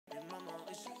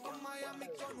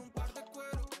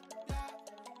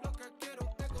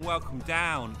Welcome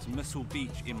down to Muscle Beach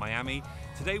in Miami.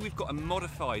 Today we've got a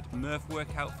modified Murph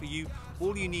workout for you.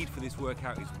 All you need for this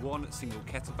workout is one single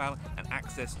kettlebell and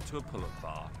access to a pull-up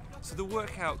bar. So the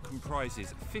workout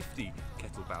comprises 50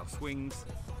 kettlebell swings,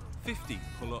 50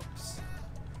 pull-ups,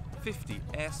 50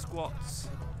 air squats,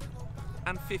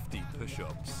 and 50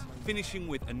 push-ups, finishing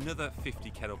with another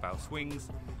 50 kettlebell swings.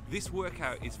 This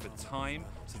workout is for time,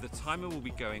 so the timer will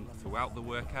be going throughout the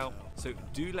workout. So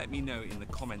do let me know in the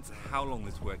comments how long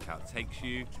this workout takes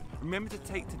you. Remember to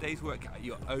take today's workout at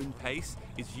your own pace.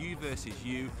 It's you versus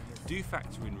you. Do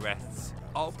factor in rests.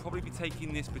 I'll probably be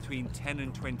taking this between 10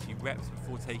 and 20 reps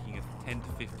before taking a 10 to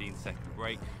 15 second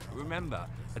break. But remember,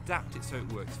 adapt it so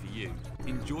it works for you.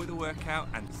 Enjoy the workout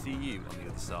and see you on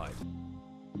the other side.